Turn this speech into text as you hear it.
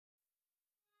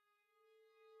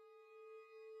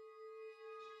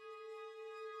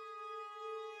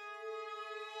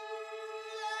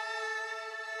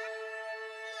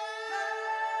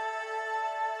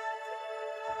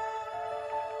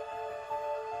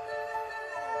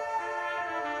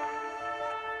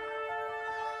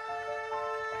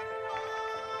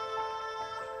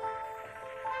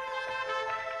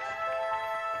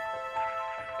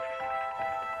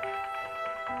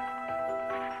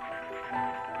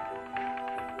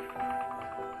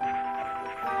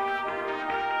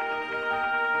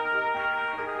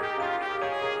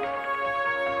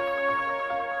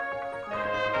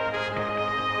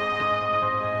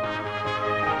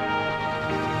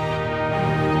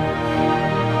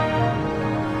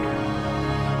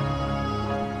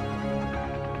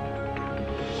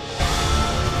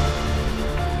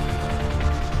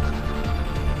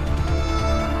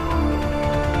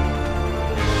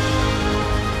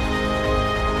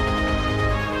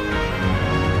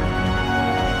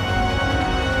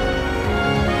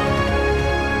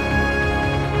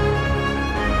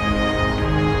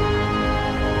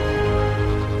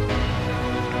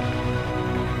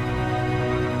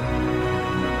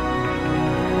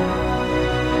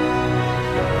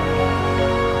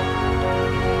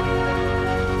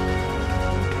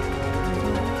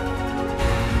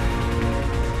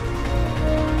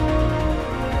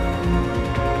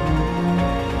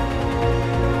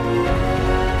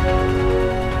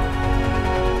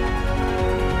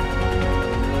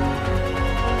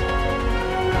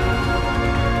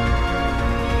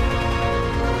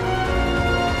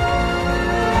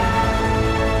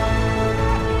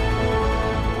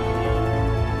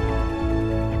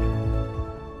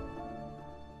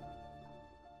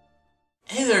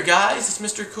there, guys. It's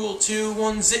Mr. Cool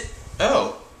 210.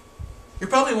 Oh, you're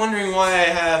probably wondering why I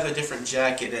have a different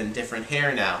jacket and different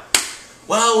hair now.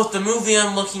 Well, with the movie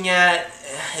I'm looking at,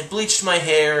 it bleached my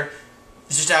hair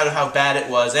just out of how bad it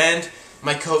was, and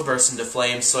my coat burst into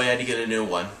flames, so I had to get a new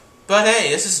one. But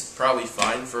hey, this is probably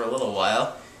fine for a little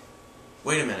while.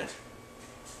 Wait a minute.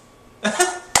 I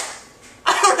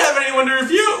don't have anyone to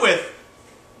review it with.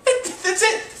 That's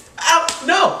it.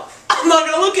 No, I'm not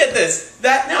going to look at this.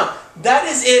 No, that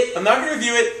is it. I'm not going to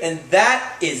review it, and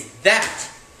that is that.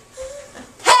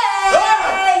 Hey!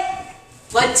 Ah!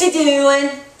 What you doing?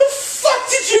 The fuck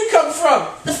did you come from?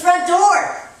 The front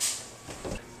door.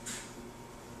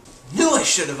 Knew I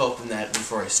should have opened that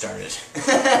before I started.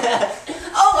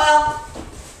 Oh well.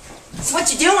 So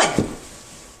what you doing?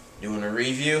 Doing a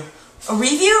review? A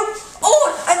review?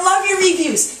 Oh, I love your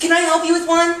reviews. Can I help you with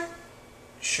one?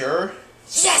 Sure.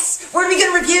 Yes! What are we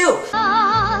gonna review?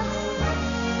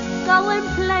 Go and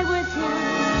play with him.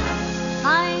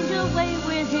 Find a way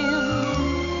with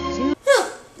him. Huh,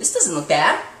 this doesn't look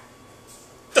bad.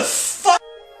 The fuck?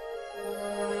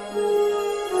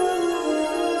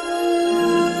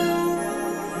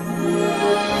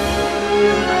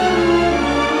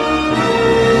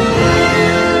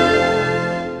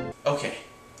 Okay,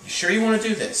 you sure you want to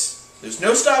do this? There's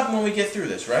no stopping when we get through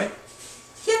this, right?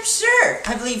 Yep, sure.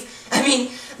 I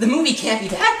mean, the movie can't be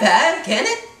that bad, can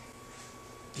it?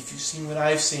 If you've seen what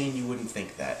I've seen, you wouldn't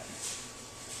think that.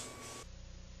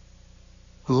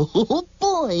 Oh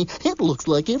boy, it looks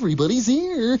like everybody's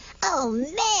here. Oh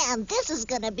man, this is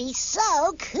gonna be so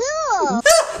cool!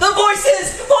 The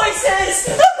voices! Voices!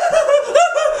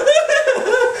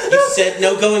 You said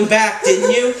no going back,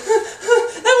 didn't you?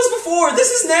 That was before, this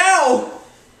is now!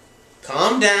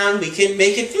 Calm down, we can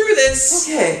make it through this.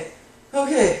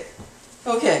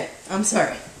 Okay. I'm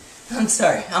sorry.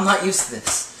 I'm not used to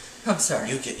this. I'm sorry.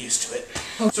 You get used to it.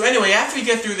 So anyway, after we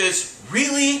get through this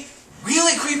really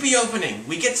creepy opening,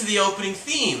 we get to the opening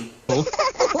theme.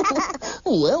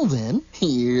 Well then,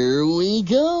 here we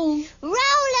go.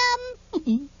 Roll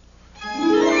 'em!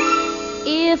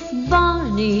 If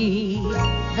Barney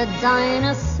the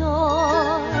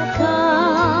dinosaur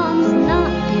comes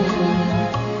knocking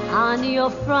on your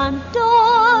front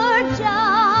door,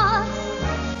 just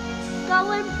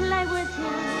go and play with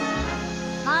him.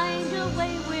 Find a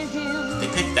way with him. They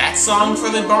picked that song for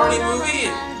the Barney movie?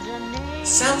 It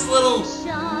sounds a little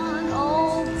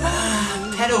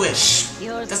pedo-ish.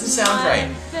 Doesn't sound right.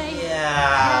 Yeah,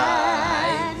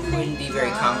 I wouldn't be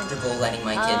very comfortable letting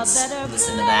my kids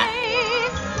listen to that.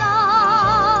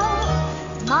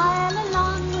 Smile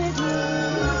along with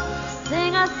him,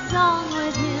 sing a song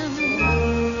with him,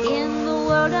 in the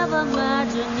world of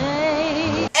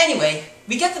imagination. Anyway,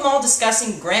 we get them all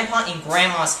discussing Grandpa and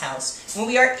Grandma's house when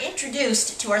we are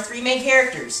introduced to our three main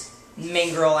characters.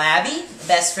 Main girl Abby,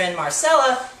 best friend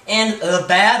Marcella, and the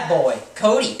bad boy,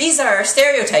 Cody. These are our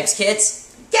stereotypes, kids.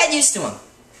 Get used to them.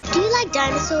 Do you like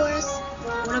dinosaurs?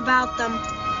 What about them?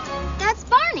 That's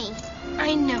Barney.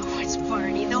 I know it's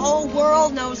Barney. The whole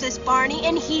world knows it's Barney,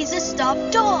 and he's a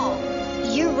stuffed doll.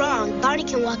 You're wrong. Barney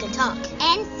can walk and talk.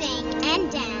 And sing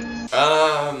and dance.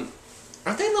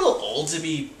 Aren't they a little old to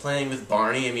be playing with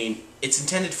Barney? I mean, it's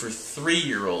intended for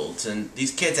 3-year-olds, and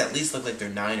these kids at least look like they're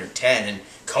 9 or 10, and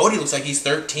Cody looks like he's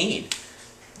 13.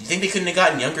 You think they couldn't have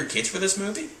gotten younger kids for this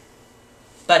movie?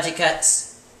 Budget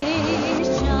cuts.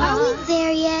 Are we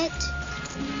there yet?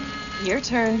 Your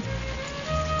turn.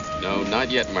 No,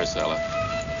 not yet, Marcella.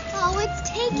 Oh, it's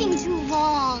taking too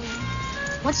long.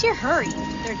 What's your hurry?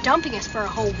 They're dumping us for a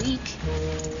whole week.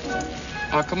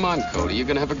 Oh, come on, Cody. You're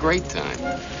gonna have a great time.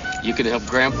 You can help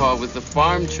Grandpa with the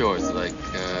farm chores, like,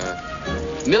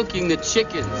 milking the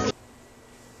chickens.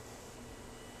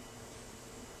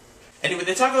 Anyway,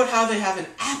 they talk about how they have an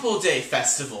Apple Day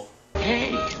festival.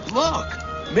 Hey, look!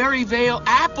 Maryvale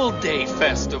Apple Day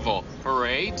Festival.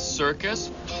 Parade, circus,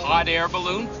 hot air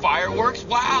balloon, fireworks,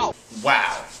 wow!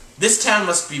 Wow. This town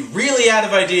must be really out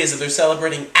of ideas if they're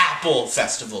celebrating Apple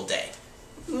Festival Day.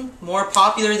 More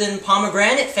popular than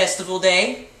Pomegranate Festival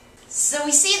Day. So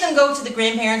we see them go to the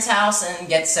grandparents' house and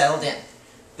get settled in.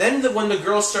 Then when the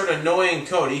girls start annoying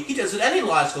Cody, he does what any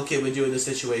logical kid would do in this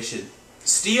situation.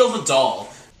 Steal the doll.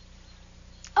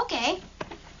 Okay.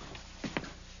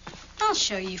 I'll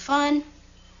show you fun.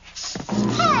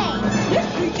 Hey!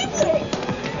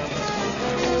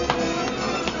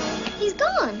 He's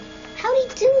gone. How'd he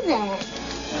do that?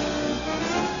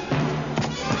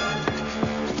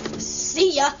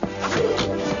 See ya.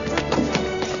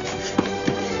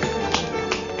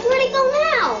 Where'd he go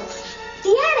now?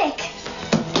 The attic.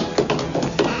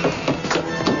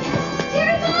 Here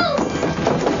he goes.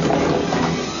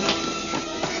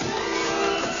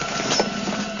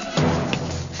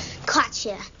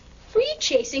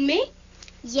 kissing me?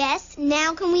 Yes,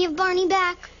 now can we have Barney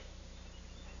back?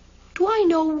 Do I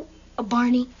know a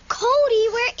Barney? Cody,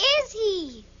 where is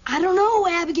he? I don't know,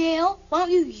 Abigail. Why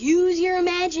don't you use your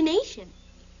imagination?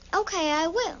 Okay, I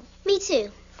will. Me too.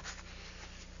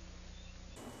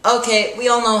 Okay, we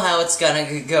all know how it's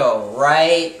gonna go,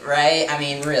 right? I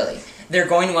mean, really. They're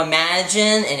going to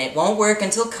imagine, and it won't work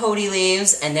until Cody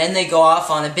leaves, and then they go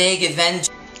off on a big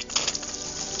adventure.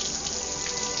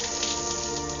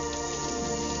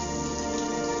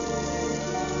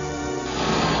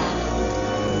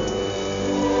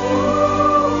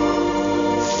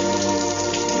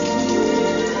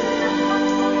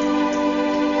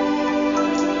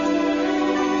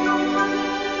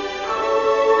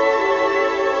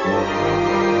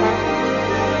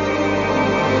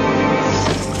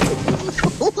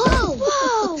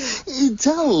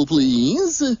 Towel,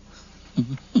 please. A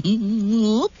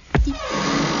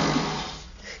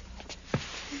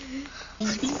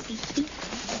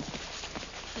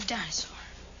dinosaur.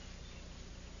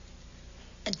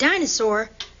 A dinosaur?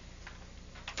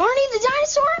 Barney the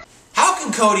dinosaur? How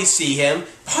can Cody see him?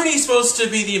 Barney's supposed to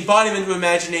be the embodiment of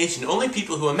imagination. Only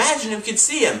people who imagine him can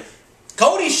see him.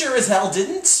 Cody sure as hell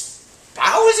didn't.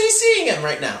 How is he seeing him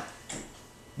right now?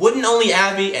 Wouldn't only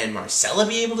Abby and Marcella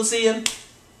be able to see him?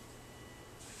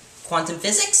 Quantum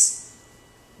physics?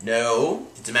 No,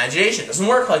 it's imagination. It doesn't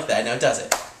work like that, now does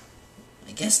it?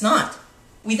 I guess not.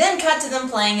 We then cut to them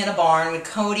playing in a barn when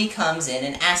Cody comes in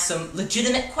and asks some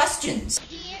legitimate questions.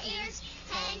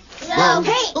 Hello.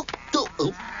 Hey! Oh.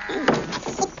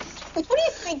 What do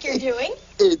you think you're doing?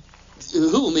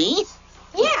 Who, me?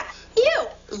 Yeah, you!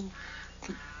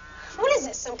 What is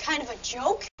this, some kind of a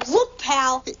joke? Look,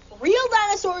 pal, real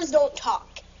dinosaurs don't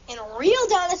talk, and real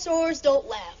dinosaurs don't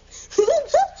laugh.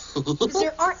 Because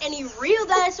there aren't any real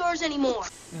dinosaurs anymore.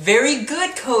 Very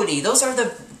good, Cody. Those are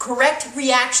the correct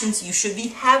reactions you should be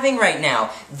having right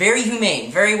now. Very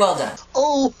humane. Very well done.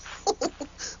 Oh,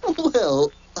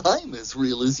 well, I'm as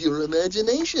real as your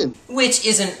imagination. Which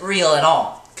isn't real at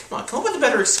all. Come up with a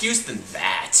better excuse than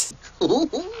that.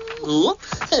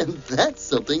 And that's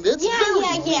something that's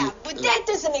Yeah, but that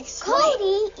doesn't explain.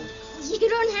 Cody, you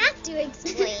don't have to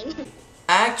explain.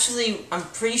 Actually, I'm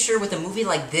pretty sure with a movie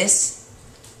like this,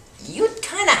 you'd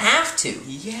kind of have to.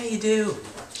 Yeah, you do.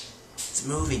 It's a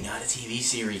movie, not a TV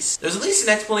series. There's at least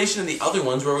an explanation in the other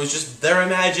ones where it was just their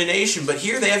imagination, but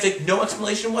here they have no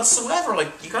explanation whatsoever.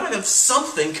 Like, you gotta have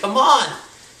something, come on!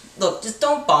 Look, just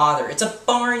don't bother. It's a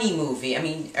Barney movie. I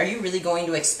mean, are you really going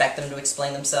to expect them to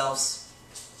explain themselves?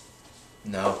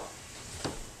 No.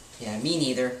 Yeah, me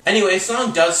neither. Anyway,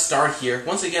 song does start here.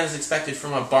 Once again, as expected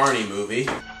from a Barney movie.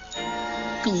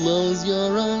 Close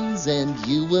your eyes and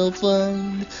you will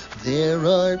find there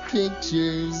are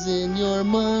pictures in your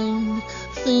mind,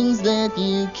 things that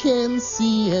you can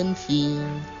see and feel.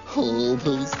 All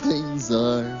those things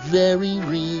are very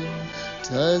real.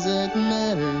 Doesn't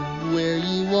matter where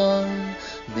you are,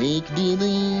 make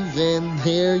believe and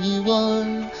there you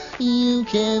are. You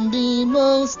can be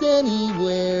most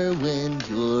anywhere when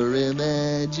your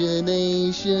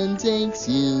imagination takes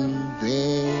you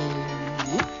there.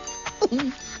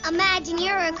 Imagine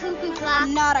you're a cuckoo clock.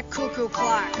 Not a cuckoo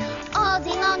clock. All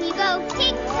day long you go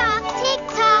tick-tock,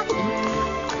 tick-tock.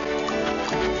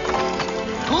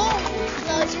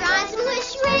 Close your eyes and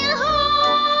wish real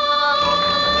hard.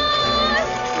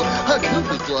 A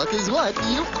cuckoo clock is what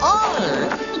you are.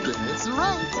 That's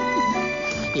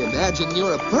right. Imagine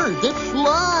you're a bird that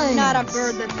flies. Not a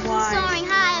bird that flies. Soaring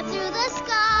high up through the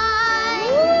sky.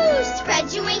 Woo!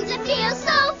 Spread your wings and feel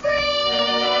so free.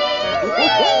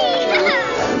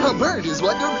 A bird is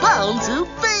what you're bound to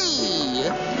be.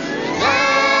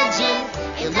 Imagine,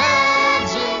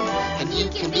 Imagine, and you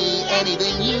can be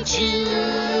anything you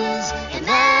choose.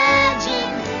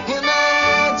 Imagine,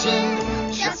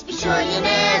 just be sure you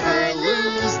never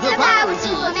lose the power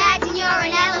to imagine you're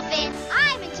an elephant.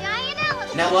 I'm a giant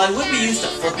elephant. Now, while I would be used to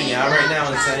flipping out right now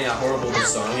and saying how horrible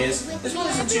this song is, this one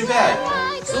isn't too bad.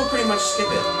 So we'll pretty much skip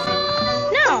it.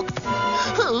 No.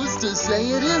 Who's to say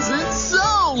it isn't?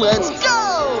 So let's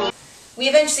go! We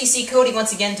eventually see Cody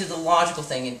once again do the logical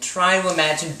thing and try to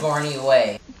imagine Barney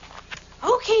away.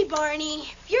 Okay, Barney,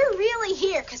 if you're really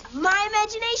here because of my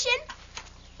imagination,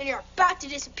 then you're about to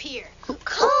disappear.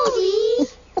 Cody!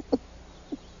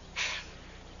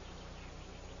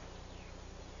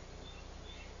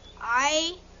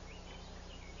 I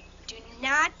do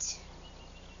not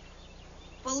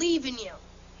believe in you.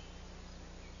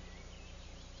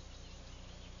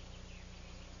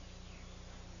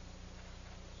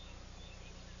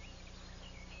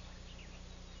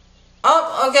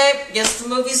 Oh, okay, guess the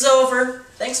movie's over.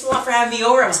 Thanks a lot for having me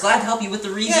over. I was glad to help you with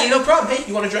the review. Yeah, no problem. Hey,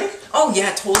 you want a drink? Oh,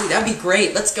 yeah, totally. That'd be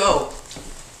great. Let's go.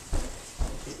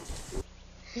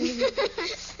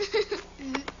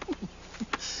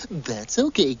 That's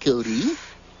okay, Cody.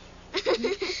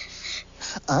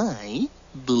 I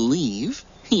believe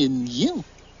in you.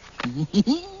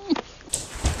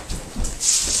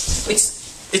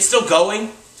 It's still going?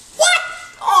 What?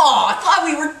 Oh, I thought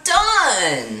we were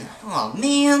done. Oh,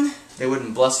 man. They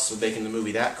wouldn't bless us with making the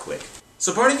movie that quick.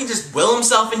 So Barney can just will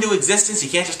himself into existence? You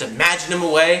can't just imagine him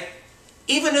away?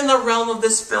 Even in the realm of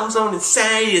this film's own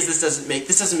insanity, this doesn't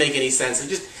make any sense.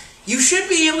 You should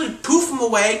be able to poof him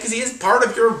away because he is part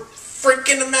of your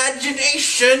freaking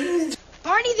imagination.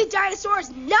 Barney the dinosaur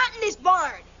is not in this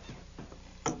barn.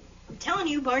 I'm telling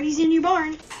you, Barney's in your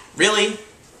barn. Really?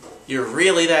 You're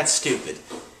really that stupid?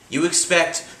 You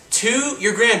expect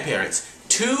your grandparents,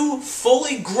 two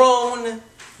fully grown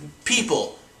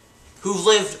people who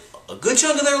lived a good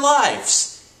chunk of their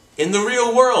lives in the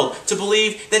real world to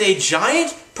believe that a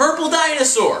giant purple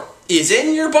dinosaur is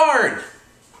in your barn?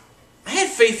 I had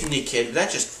faith in you, kid, but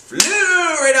that just flew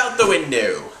right out the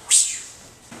window.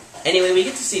 Anyway, we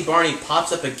get to see Barney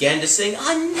pops up again to sing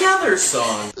another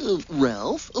song.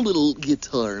 Ralph, a little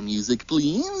guitar music,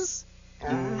 please.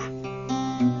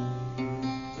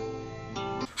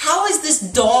 How is this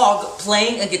dog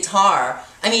playing a guitar?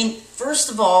 I mean, first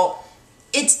of all,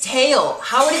 its tail,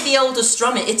 how would it be able to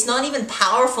strum it? It's not even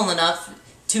powerful enough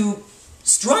to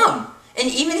strum.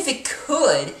 And even if it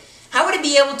could, how would it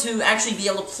be able to actually be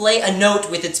able to play a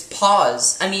note with its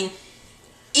paws? I mean,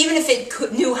 even if it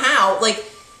knew how, like,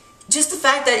 just the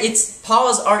fact that its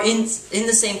paws are in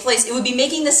the same place, it would be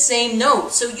making the same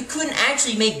note, so you couldn't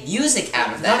actually make music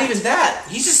out of that. Not even that.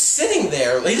 He's just sitting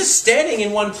there. He's just standing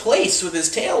in one place with his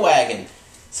tail wagging.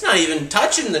 It's not even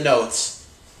touching the notes.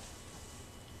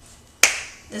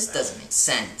 This doesn't make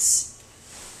sense.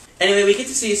 Anyway, we get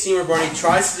to see a scene where Barney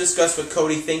tries to discuss what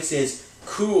Cody thinks is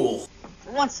cool.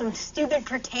 Want some stupid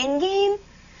pretend game?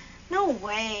 No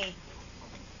way.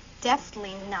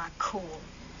 Definitely not cool.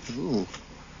 Oh.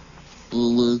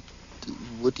 Well,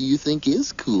 what do you think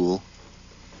is cool?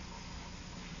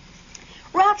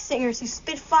 Rock singers who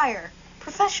spit fire.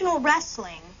 Professional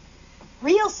wrestling.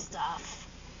 Real stuff.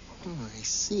 Oh, I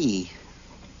see.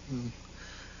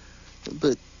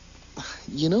 But,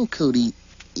 you know, Cody,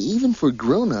 even for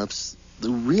grown-ups,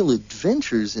 the real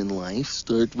adventures in life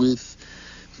start with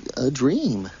a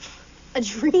dream. A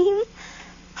dream?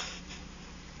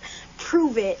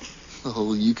 Prove it.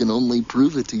 Oh, you can only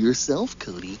prove it to yourself,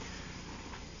 Cody.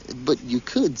 But you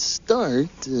could start,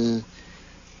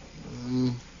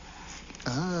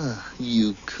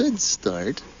 you could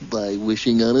start by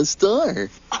wishing on a star.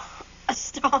 A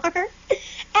star?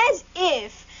 As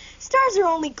if. Stars are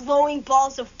only glowing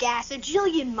balls of gas a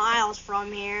jillion miles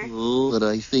from here. Oh, but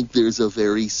I think there's a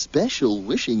very special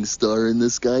wishing star in the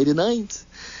sky tonight.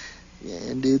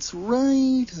 And it's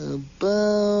right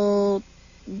about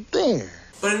there.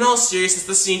 But in all seriousness,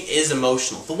 this scene is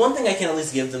emotional. The one thing I can at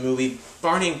least give the movie,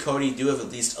 Barney and Cody do have at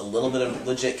least a little bit of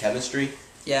legit chemistry.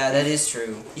 Yeah, that is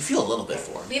true. You feel a little bit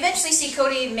for him. We eventually see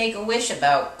Cody make a wish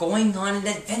about going on an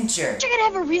adventure. You're gonna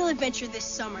have a real adventure this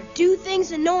summer. Do things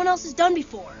that no one else has done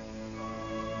before.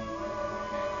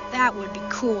 That would be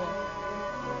cool.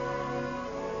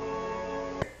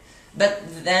 But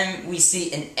then we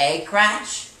see an egg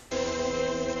crash.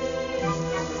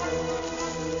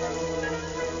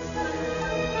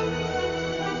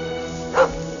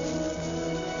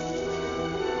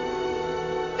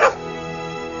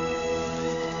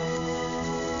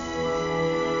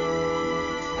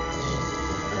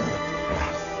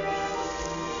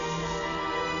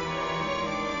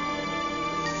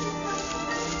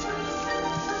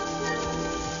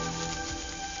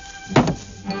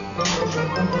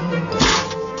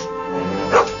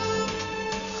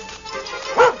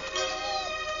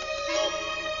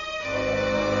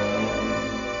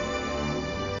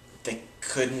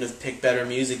 Couldn't have picked better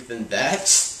music than that.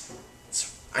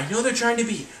 I know they're trying to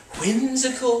be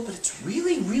whimsical, but it's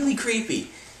really, really creepy.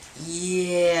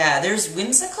 Yeah, there's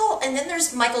whimsical, and then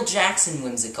there's Michael Jackson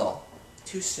whimsical.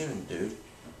 Too soon, dude.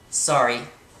 Sorry.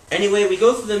 Anyway, we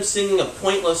go through them singing a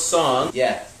pointless song.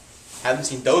 Yeah, haven't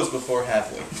seen those before,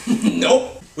 have we?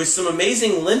 Nope. With some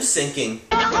amazing lip syncing.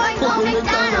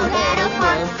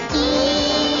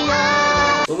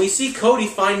 When we see Cody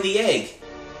find the egg.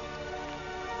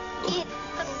 It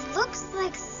looks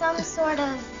like some sort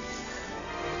of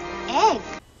egg.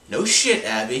 No shit,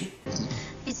 Abby.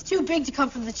 It's too big to come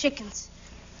from the chickens.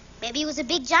 Maybe it was a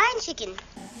big giant chicken.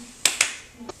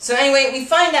 So anyway, we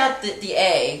find out that the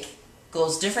egg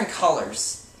glows different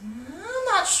colors. I'm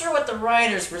not sure what the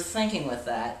writers were thinking with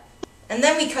that. And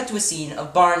then we cut to a scene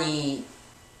of Barney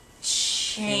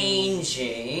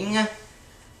changing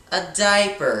a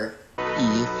diaper.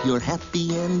 If you're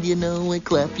happy and you know it,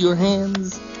 clap your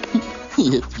hands.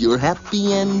 If you're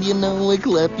happy and you know it,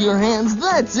 clap your hands.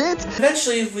 That's it.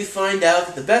 Eventually, we find out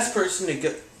that the best person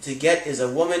to get is a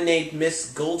woman named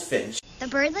Miss Goldfinch. The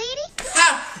bird lady?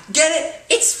 Ha! Get it?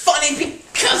 It's funny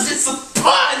because it's a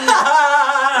pun!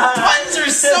 Puns are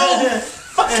so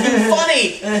fucking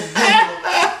funny!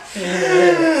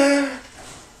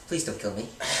 Please don't kill me.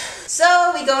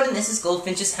 So we go to Mrs.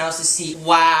 Goldfinch's house to see...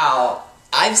 Wow,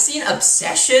 I've seen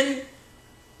Obsession,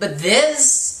 but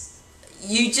this...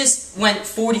 You just went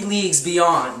 40 leagues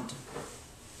beyond.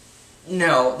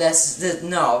 No, that's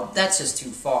just too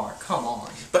far. Come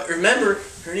on. But remember,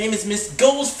 her name is Miss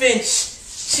Goldfinch.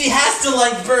 She has to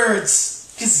like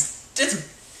birds. Cause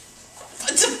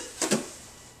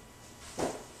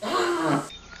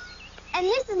And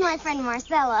this is my friend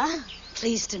Marcella.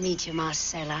 Pleased to meet you,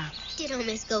 Marcella. Ditto,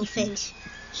 Miss Goldfinch.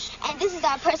 And this is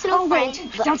our personal friend.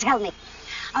 Wait, don't tell me.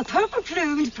 A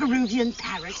purple-plumed Peruvian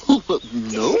parrot.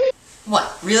 No?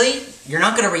 What, really? You're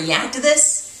not gonna react to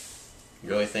this? You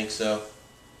really think so?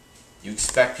 You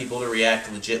expect people to react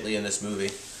legitly in this movie?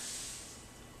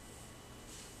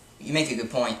 You make a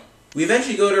good point. We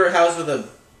eventually go to her house with a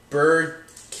bird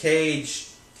cage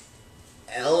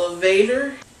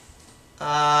elevator.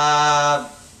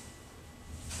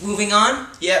 Moving on?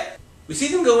 Yep. We see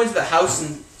them go into the house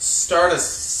and start a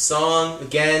song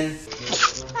again.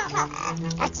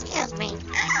 Excuse me.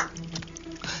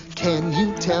 Can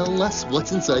you tell us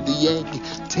what's inside the egg?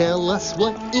 Tell us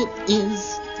what it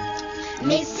is.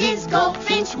 Mrs.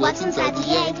 Goldfinch, what's inside the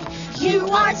egg? You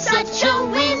are such a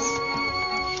whiz.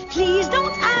 Please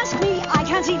don't ask me, I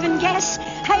can't even guess.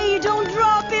 Hey, don't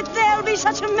drop it, there'll be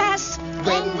such a mess.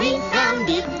 When we found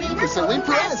it, we were so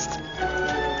impressed.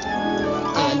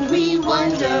 And we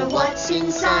wonder what's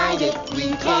inside it.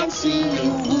 We can't see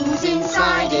you, who's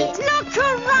inside it. Look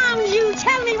around you,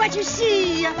 tell me what you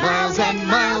see. Miles and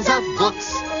miles of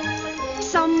books.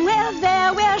 Somewhere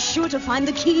there, we're sure to find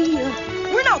the key.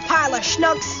 We're no pile of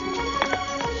schnooks.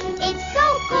 It's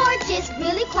so gorgeous,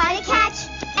 really quite a catch.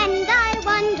 And I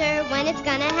wonder when it's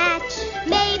gonna hatch.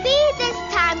 Maybe this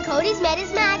time Cody's met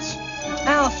his match.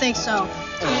 I don't think so.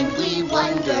 And we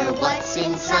wonder what's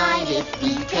inside it.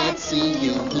 We can't see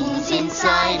you, who's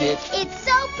inside it. It's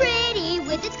so pretty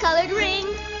with its colored ring.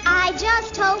 I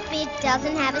just hope it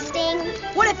doesn't have a sting.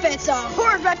 What if it's a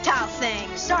horrid reptile thing?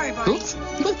 Sorry, Barney. Oops,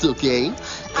 that's okay.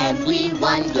 And we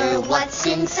wonder what's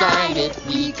inside it.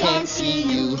 We can't see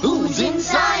you, who's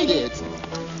inside it.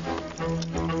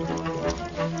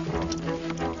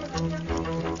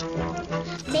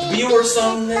 Maybe Viewers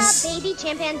on it's this. a baby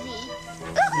chimpanzee.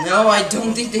 No, I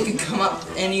don't think they could come up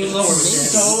any lower than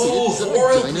this. So It's a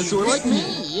horrible. dinosaur like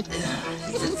me.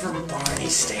 Even for Barney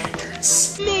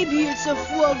standards. Maybe it's a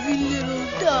fluffy little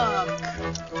duck.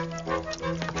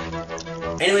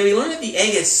 Anyway, we learned that the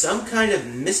egg is some kind of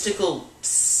mystical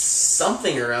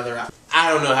something or other. I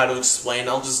don't know how to explain.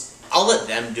 I'll let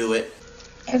them do it.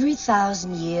 Every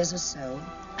 1,000 years or so,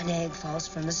 an egg falls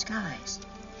from the skies.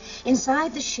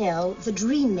 Inside the shell, the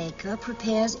dream maker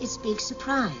prepares its big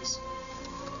surprise.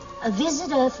 A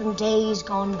visitor from days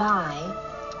gone by,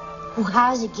 who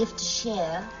has a gift to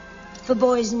share for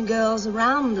boys and girls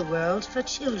around the world, for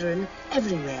children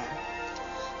everywhere.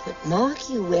 But mark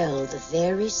you well the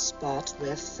very spot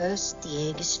where first the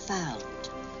egg is found.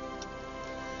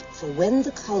 For when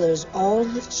the colors all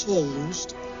have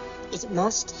changed, it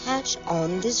must hatch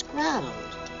on this ground.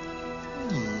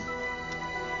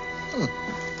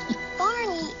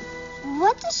 Barney,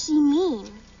 what does she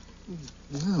mean?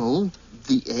 Well,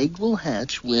 the egg will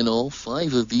hatch when all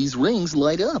 5 of these rings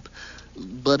light up.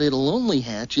 But it'll only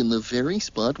hatch in the very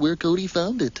spot where Cody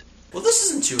found it. Well, this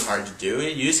isn't too hard to do.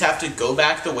 You just have to go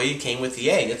back the way you came with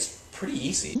the egg. It's pretty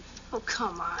easy. Oh,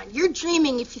 come on. You're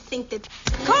dreaming if you think that...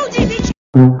 Cody,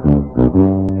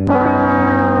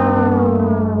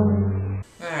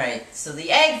 Alright, so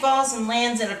the egg falls and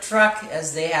lands in a truck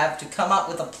as they have to come up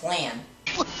with a plan.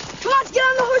 come on, let's get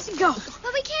on the horse and go.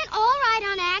 But we can't all ride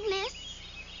on Agnes.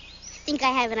 I think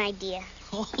I have an idea.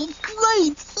 Oh,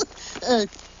 great!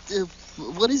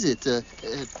 What is it?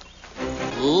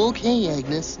 Okay,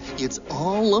 Agnes, it's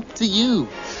all up to you.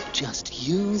 Just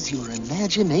use your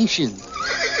imagination.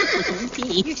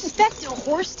 You expect a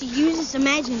horse to use his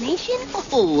imagination?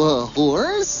 Oh, a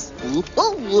horse?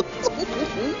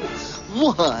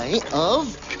 Why,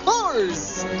 of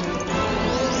course!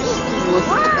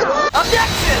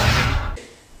 Objection!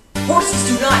 Horses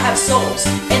do not have souls,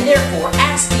 and therefore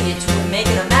asking it to make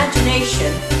an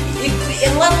imagination,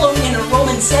 and let alone in a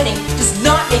Roman setting, does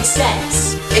not make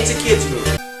sense. It's a kid's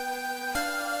movie.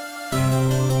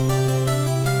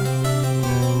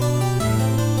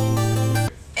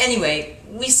 Anyway,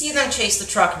 we see them chase the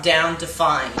truck down to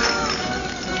find.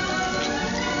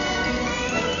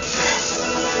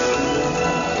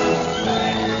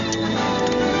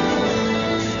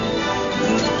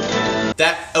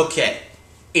 Okay.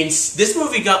 This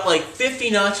movie got like 50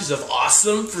 notches of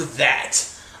awesome for that.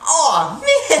 Aw,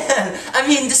 man! I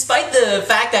mean, despite the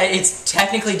fact that it's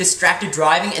technically distracted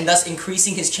driving and thus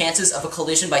increasing his chances of a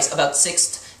collision by about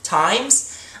 6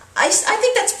 times, I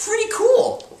think that's pretty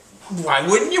cool. Why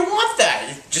wouldn't you want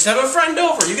that? Just have a friend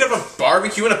over. You can have a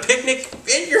barbecue and a picnic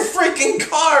in your freaking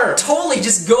car. Totally,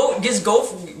 just go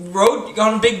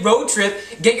on a big road trip,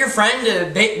 get your friend to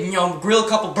grill a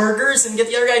couple burgers and get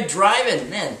the other guy driving.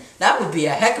 Man, that would be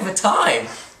a heck of a time.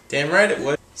 Damn right it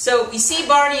would. So, we see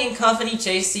Barney and company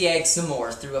chase the egg some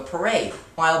more through a parade,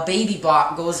 while Baby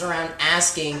Bop goes around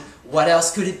asking, what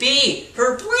else could it be?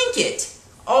 Her blanket!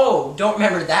 Oh, don't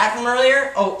remember that from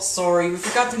earlier? Oh, sorry, we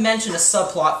forgot to mention a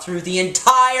subplot through the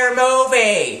entire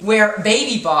movie, where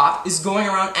Baby Bop is going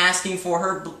around asking for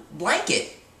her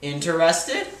blanket.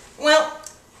 Interested? Well,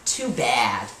 too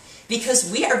bad, because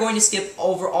we are going to skip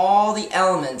over all the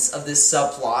elements of this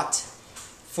subplot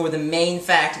for the main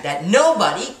fact that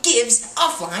nobody gives a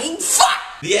flying fuck!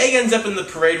 The egg ends up in the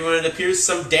parade when it appears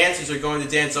some dancers are going to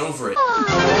dance over it.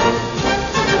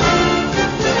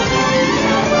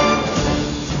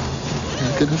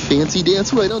 Got a fancy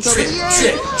dance right on top of the egg.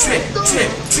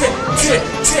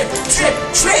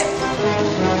 Trip!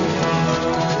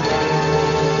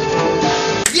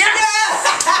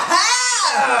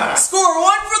 Yeah! Score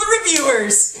 1 for the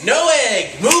reviewers! No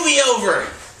egg! Movie over!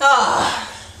 Ah.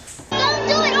 Don't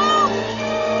do it all!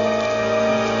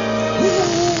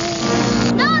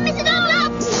 No, Mr.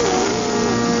 Donut!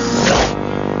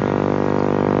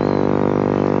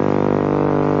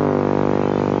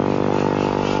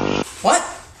 What?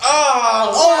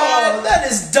 Oh, that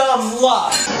is dumb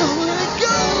luck! There it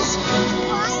goes!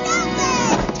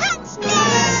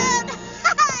 Touchdown!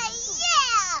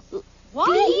 Yeah! What?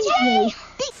 BJ!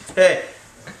 Hey,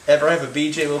 ever have a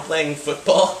BJ while playing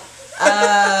football?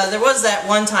 There was that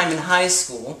one time in high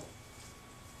school.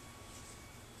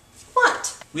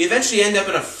 What? We eventually end up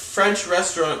in a French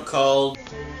restaurant called...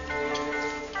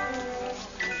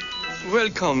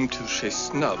 Welcome to Chez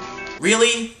Snob.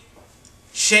 Really?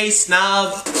 Chez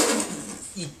Snob?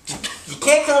 You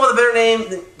can't come up with a better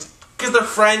name because they're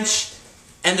French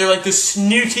and they're like this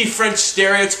snooty French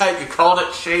stereotype. You called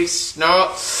it Chez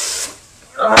Snob.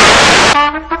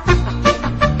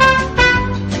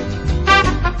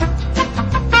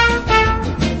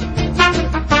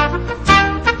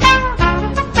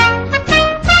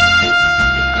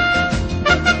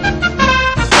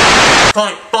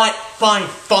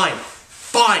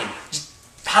 Fine.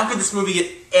 How could this movie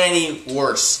get any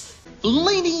worse?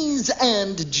 Ladies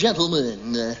and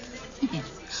gentlemen,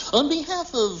 on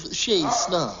behalf of Chez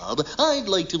Snob, I'd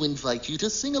like to invite you to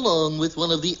sing along with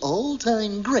one of the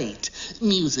all-time great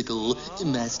musical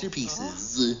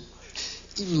masterpieces.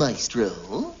 Maestro?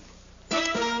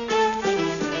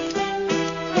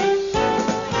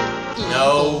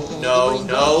 No.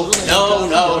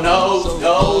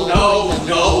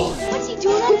 What's he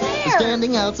doing up there?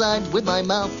 Standing outside with my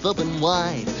mouth open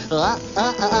wide.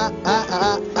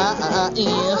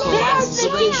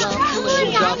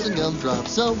 Raindrops and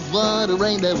gumdrops. So what a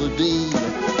rain that would be.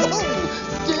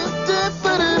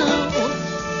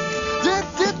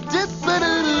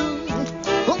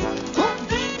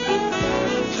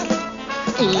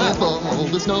 If all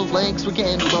the snowflakes were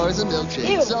candy bars and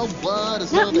milkshakes, so what a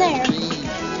snow that would be.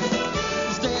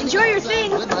 Enjoy your thing.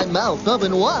 With my mouth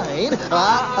open wide. If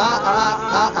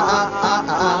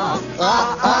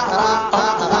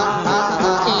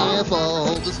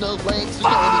all the snowflakes were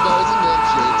candy bars and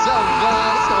milkshakes, so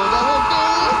what a snow that would be.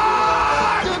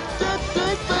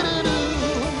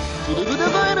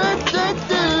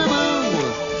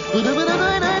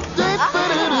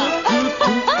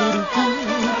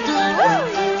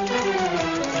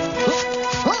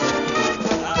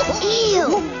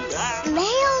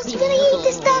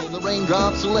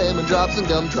 Raindrops, lemon drops, and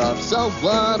gumdrops. So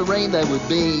what a rain that would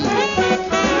be.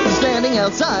 Standing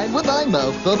outside with my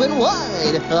mouth open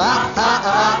wide.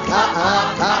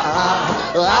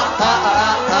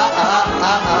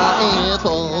 If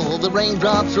all the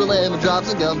raindrops were lemon drops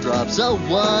and gumdrops, so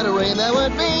what a rain that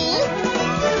would be.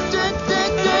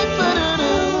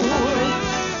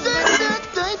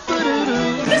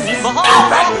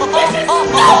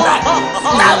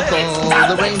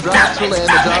 The raindrops will end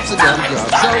the drops of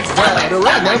gumdrops. So what a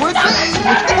rain that would be.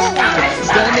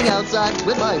 Standing outside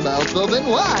with my mouth open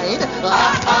wide.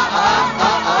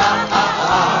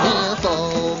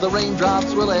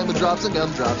 raindrops and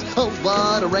gumdrops. Oh,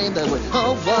 what a rain that would.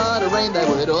 Oh, what a rain that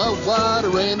would. Oh, what a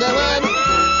rain that would.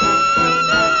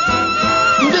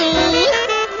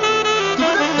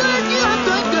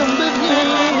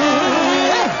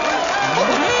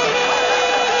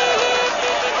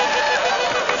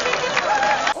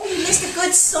 Oh, you missed a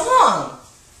good song.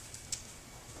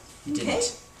 You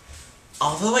didn't.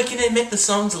 Although I can admit the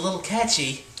song's a little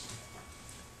catchy.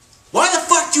 Why the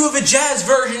fuck do you have a jazz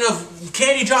version of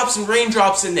Candy Drops and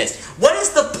Raindrops in this? What is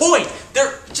the point?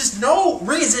 There's just no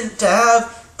reason to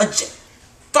have a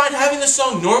Fine, having the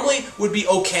song normally would be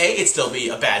okay. It'd still be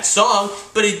a bad song,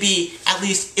 but it'd be, at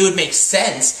least, it would make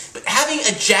sense. But having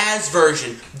a jazz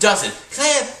version doesn't. Because I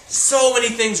have so many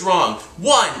things wrong.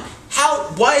 One,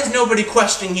 why is nobody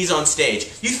questioning he's on stage?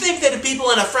 You think that if people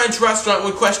in a French restaurant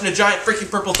would question a giant freaking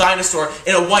purple dinosaur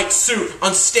in a white suit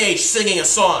on stage singing a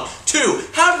song? Two,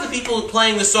 how do the people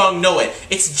playing the song know it?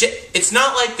 It's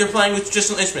not like they're playing with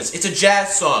traditional instruments. It's a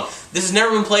jazz song. This has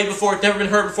never been played before, it's never been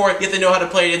heard before, yet they know how to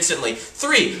play it instantly.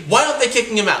 Three, why aren't they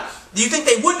kicking him out? Do you think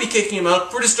they would be kicking him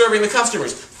out for disturbing the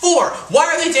customers? Four, why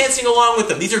are they dancing along with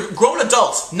them? These are grown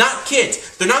adults, not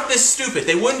kids. They're not this stupid.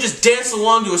 They wouldn't just dance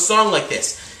along to a song like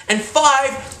this. And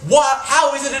five,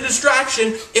 how is it a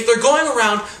distraction if they're going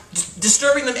around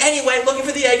disturbing them anyway, looking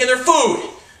for the egg in their food?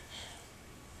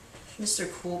 Mr.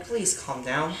 Cool, please calm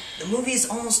down. The movie is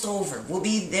almost over. We'll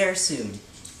be there soon.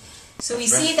 So we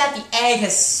see that the egg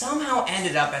has somehow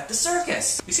ended up at the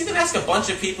circus. You see them ask a bunch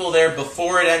of people there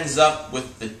before it ends up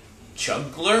with the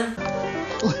juggler?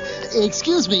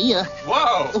 Excuse me,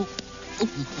 Whoa!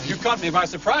 You caught me by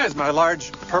surprise, my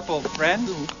large purple friend.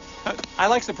 I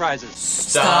like surprises.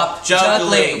 Stop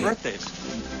juggling! Birthdays.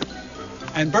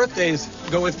 And birthdays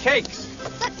go with cakes.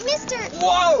 But, Mr.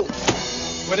 Whoa!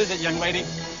 What is it, young lady?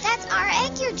 That's our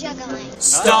egg you're juggling.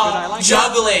 Stop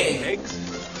juggling! Eggs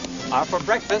are for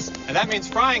breakfast, and that means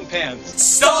frying pans.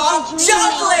 Stop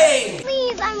juggling!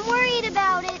 Please, I'm worried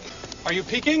about it. Are you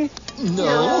peeking?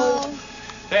 No.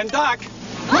 Then Doc.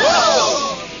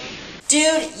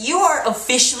 Dude, you are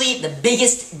officially the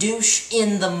biggest douche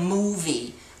in the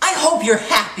movie. I hope you're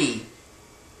happy.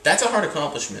 That's a hard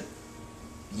accomplishment.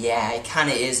 Yeah, it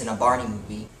kinda is in a Barney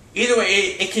movie. Either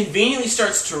way, it conveniently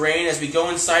starts to rain as we go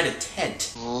inside a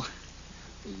tent. Oh,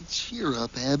 cheer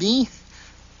up, Abby.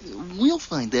 We'll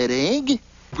find that egg.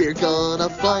 We're gonna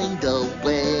find a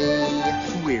way.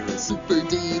 We're a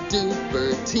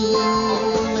super-duper team.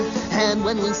 And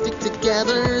when we stick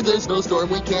together, there's no storm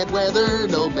we can't weather,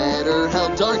 no matter how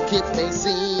dark it may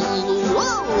seem.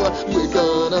 Whoa! We're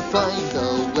gonna find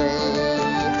a way.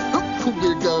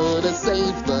 We're gonna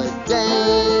save the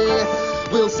day.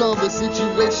 We'll solve the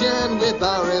situation with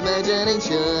our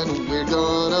imagination. We're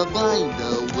gonna find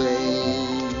a way.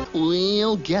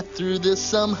 We'll get through this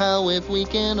somehow if we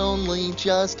can only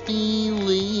just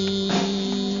believe.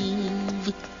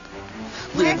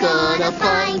 We're gonna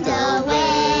find a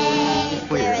way.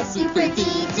 We're a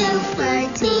super-duper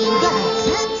team.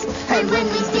 And when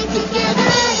we stick together,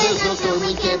 there's no storm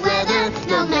we can't weather,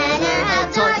 no matter how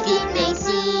dark it may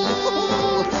seem.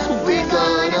 We're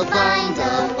gonna find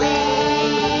a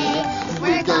way.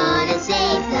 We're gonna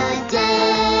save the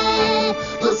day.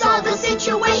 We'll solve the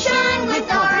situation with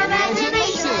our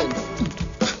imagination.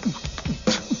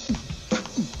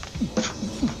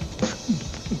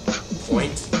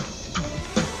 Point.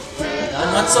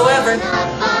 None whatsoever.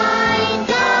 Find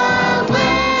a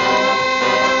way.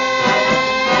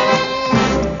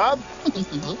 Bob?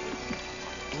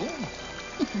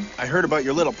 I heard about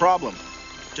your little problem.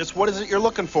 Just what is it you're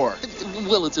looking for?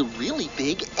 Well, it's a really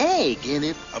big egg, and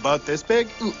it... About this big?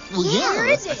 Well, Yeah, where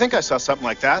is I it? think I saw something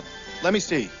like that. Let me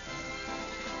see.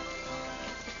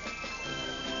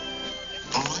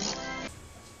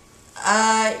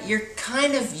 You're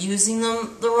kind of using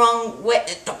them the wrong way.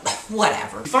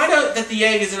 Whatever. We find out that the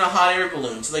egg is in a hot air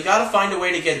balloon, so they gotta find a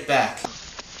way to get it back.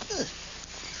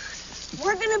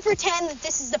 We're gonna pretend that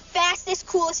this is the fastest,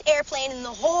 coolest airplane in the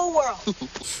whole world.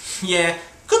 Yeah,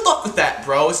 good luck with that,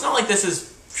 bro. It's not like this is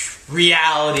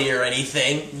reality or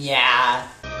anything. Yeah.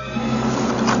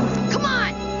 Come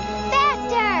on!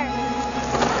 Faster!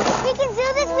 We can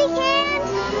do this, we can!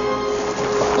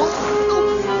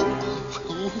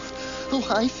 Oh,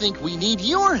 I think we need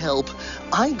your help.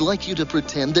 I'd like you to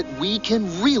pretend that we can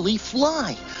really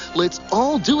fly. Let's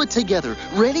all do it together.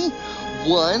 Ready?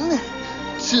 1,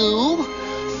 2,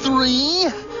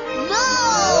 3. No!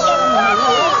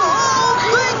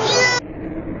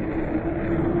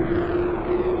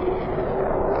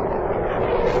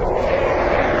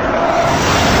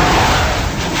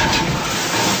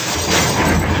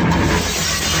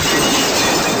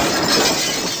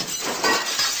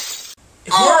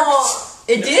 Oh,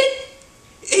 it did?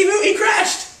 Even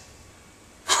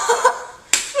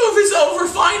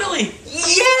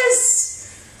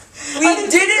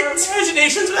Barney's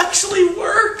imaginations actually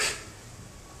work.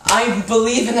 I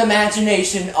believe in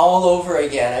imagination all over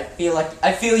again.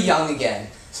 I feel young again.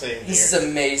 Same here. This is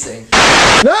amazing.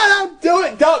 No, do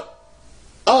it, don't.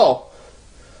 Oh,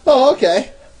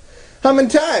 okay. I'm in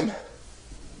time.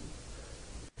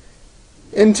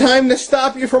 In time to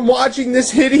stop you from watching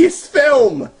this hideous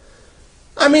film.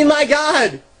 I mean, my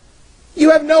God,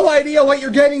 you have no idea what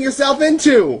you're getting yourself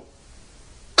into.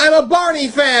 I'm a Barney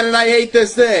fan and I hate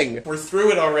this thing. We're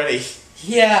through it already.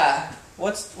 Yeah.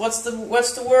 What's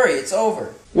the worry? It's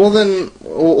over. Well then,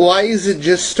 why is it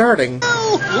just starting?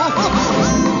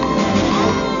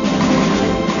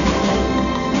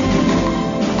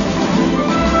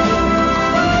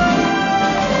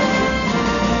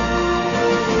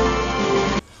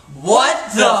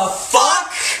 What the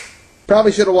fuck?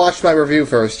 Probably should have watched my review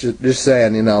first, just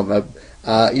saying, you know.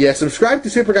 Yeah, subscribe to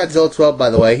Super Godzilla 12, by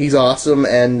the way. He's awesome,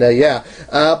 and yeah.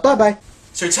 Bye-bye.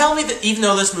 So you're telling me that even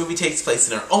though this movie takes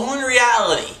place in our own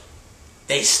reality,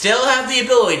 they still have the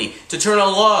ability to turn a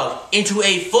log into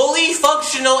a fully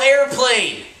functional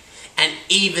airplane? And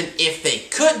even if they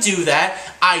could do that,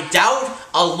 I doubt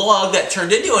a log that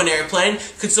turned into an airplane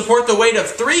could support the weight of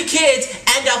 3 kids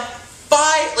and a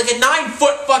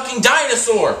 9-foot fucking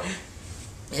dinosaur.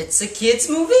 It's a kids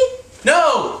movie?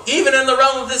 No! Even in the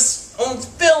realm of this own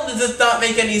film, it does not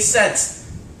make any sense.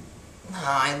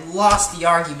 I lost the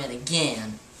argument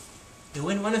again. You'll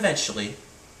win one eventually.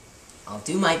 I'll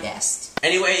do my best.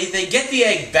 Anyway, they get the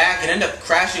egg back and end up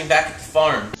crashing back at the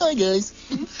farm. Hi, guys.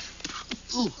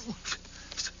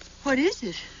 What is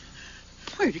it?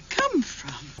 Where'd it come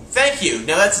from? Thank you.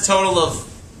 Now that's a total of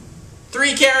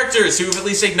 3 characters who've at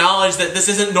least acknowledged that this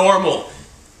isn't normal.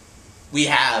 We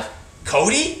have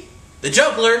Cody, the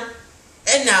juggler,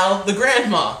 and now the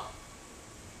grandma.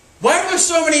 Why are there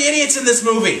so many idiots in this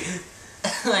movie?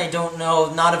 I don't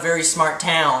know, not a very smart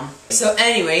town. So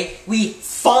anyway, we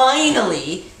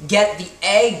finally get the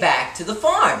egg back to the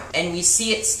farm, and we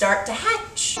see it start to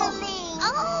hatch.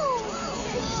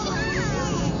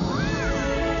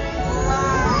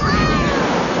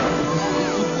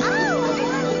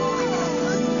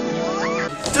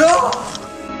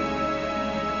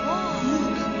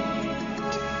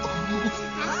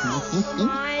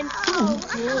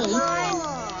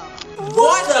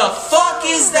 What the fuck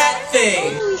is that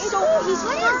thing?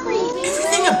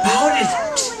 Everything about it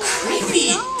is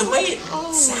creepy. The way it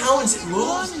sounds, it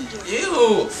moves.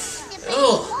 Ew.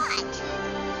 Ugh.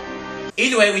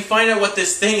 Either way, we find out what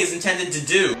this thing is intended to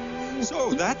do.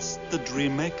 So that's the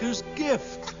Dream Maker's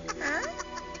gift.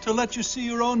 To let you see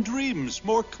your own dreams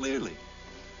more clearly.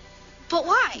 But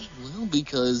why? Well,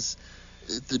 because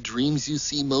the dreams you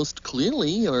see most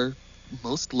clearly are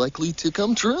most likely to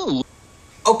come true.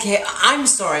 Okay, I'm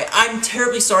sorry. I'm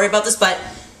terribly sorry about this, but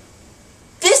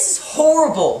this is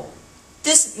horrible.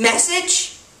 This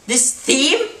message, this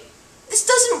theme, this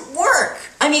doesn't work.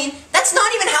 I mean, that's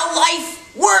not even how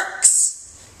life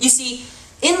works. You see,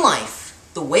 in life,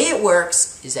 the way it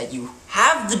works is that you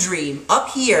have the dream up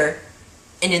here,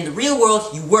 and in the real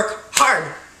world, you work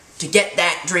hard to get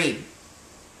that dream.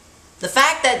 The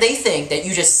fact that they think that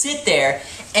you just sit there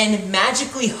and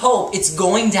magically hope it's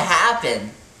going to happen,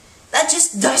 that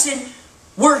just doesn't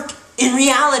work in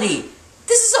reality.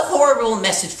 This is a horrible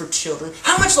message for children.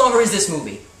 How much longer is this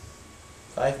movie?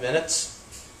 5 minutes.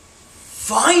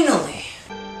 Finally!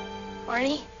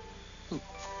 Barney,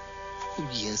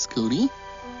 Yes, Cody?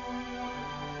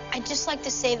 I'd just like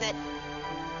to say that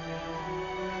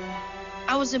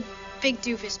I was a big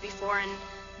doofus before, and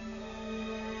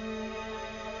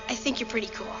I think you're pretty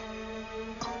cool.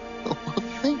 Oh,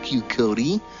 thank you,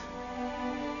 Cody.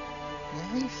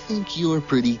 I think you're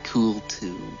pretty cool,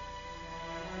 too.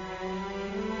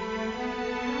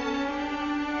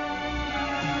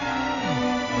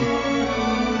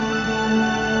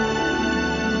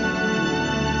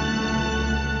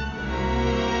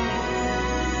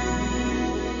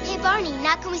 Hey, Barney,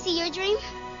 now can we see your dream?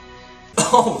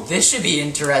 Oh, this should be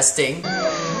interesting.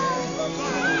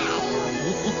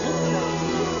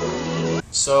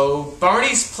 So,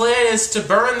 Barney's plan is to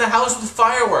burn the house with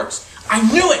fireworks. I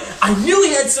knew it! I knew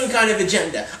he had some kind of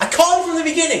agenda. I called him from the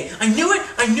beginning. I knew it!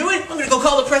 I knew it! I'm gonna go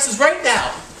call the presses right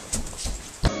now.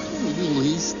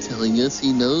 He's telling us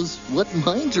he knows what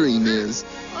my dream is.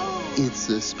 It's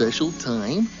a special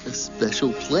time, a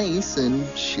special place, and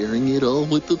sharing it all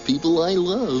with the people I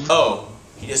love. Oh,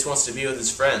 he just wants to be with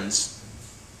his friends.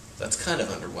 That's kind of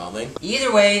underwhelming.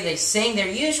 Either way, they sing their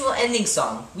usual ending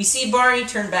song. We see Barney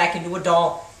turn back into a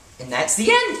doll, and that's the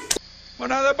end. Well,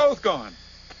 now they're both gone.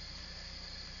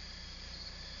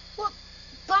 Well,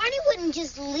 Barney wouldn't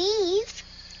just leave.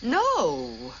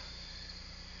 No.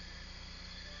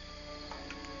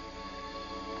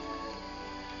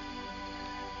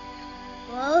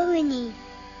 Barney.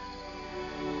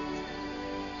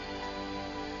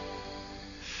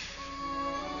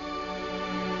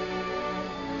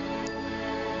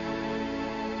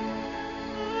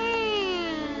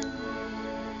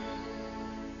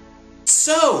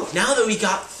 So, now that we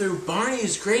got through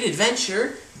Barney's great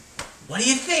adventure, what do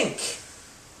you think?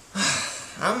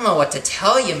 I don't know what to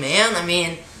tell you, man. I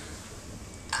mean,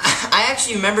 I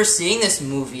actually remember seeing this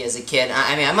movie as a kid.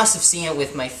 I mean, I must have seen it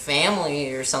with my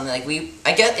family or something. I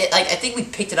think we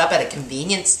picked it up at a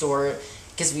convenience store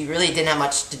because we really didn't have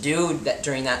much to do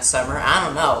during that summer. I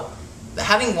don't know. But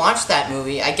having watched that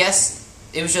movie, I guess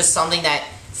it was just something that,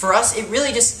 for us, it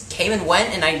really just came and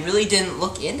went, and I really didn't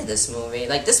look into this movie.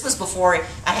 Like, this was before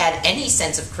I had any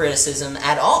sense of criticism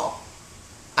at all.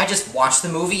 I just watched the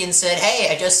movie and said, hey,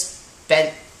 I just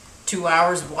spent 2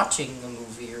 hours watching the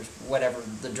movie, or whatever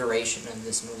the duration of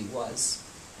this movie was.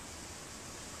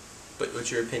 But what's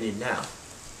your opinion now?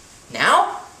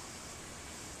 Now?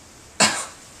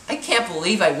 I can't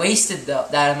believe I wasted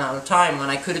that amount of time when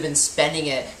I could have been spending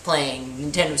it playing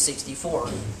Nintendo 64.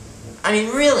 I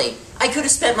mean, really, I could have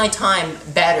spent my time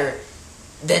better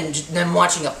than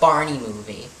watching a Barney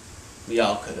movie. We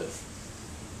all could have.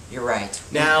 You're right.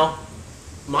 Now,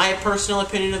 my personal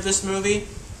opinion of this movie,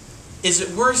 is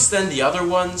it worse than the other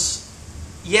ones?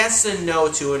 Yes and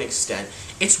no to an extent.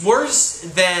 It's worse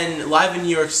than Live in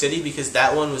New York City because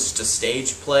that one was just a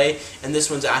stage play, and this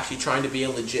one's actually trying to be a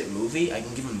legit movie. I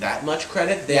can give them that much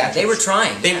credit. They were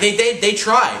trying. They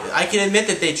tried. I can admit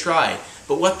that they tried.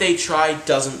 But what they tried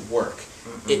doesn't work.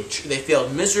 Mm-hmm. They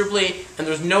failed miserably, and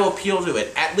there's no appeal to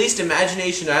it. At least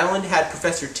Imagination Island had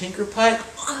Professor Tinkerputt.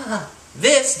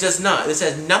 This does not. This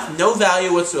has no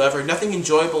value whatsoever, nothing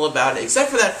enjoyable about it, except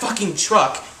for that fucking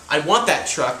truck. I want that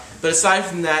truck, but aside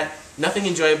from that, nothing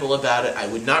enjoyable about it. I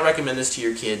would not recommend this to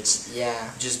your kids. Yeah.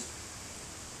 Just,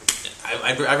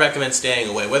 I recommend staying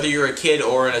away. Whether you're a kid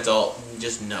or an adult,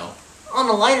 just no. On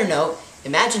a lighter note,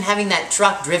 imagine having that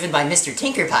truck driven by Mr.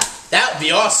 Tinkerputt. That would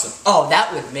be awesome. Oh,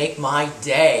 that would make my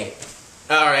day.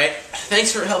 Alright,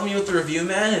 thanks for helping me with the review,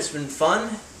 man. It's been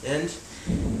fun, and...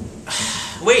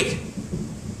 Wait!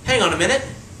 Hang on a minute.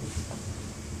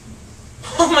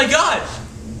 Oh my god!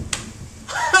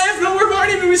 I have no more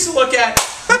Barney movies to look at!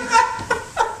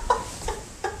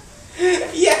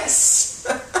 Yes!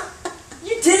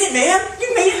 You did it, man!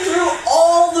 You made it through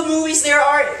all the movies there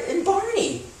are in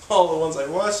Barney! All the ones I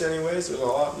watched anyways, there's a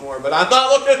lot more, but I'm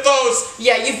not looking at those!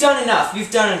 Yeah, you've done enough.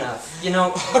 You've done enough. You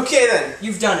know... Okay then.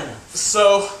 You've done enough.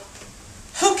 So...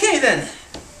 Okay then.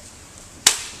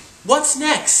 What's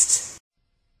next?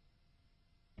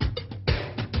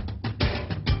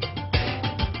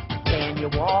 Can you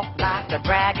walk like a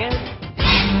dragon?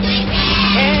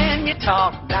 Can you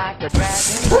talk like a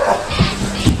dragon?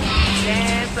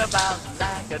 Dance about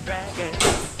like a dragon?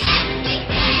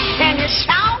 Can you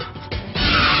shout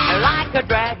like a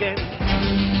dragon?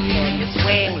 Can you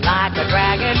swing like a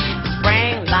dragon?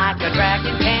 Spring like a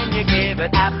dragon? Can you give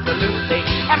it absolutely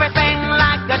everything?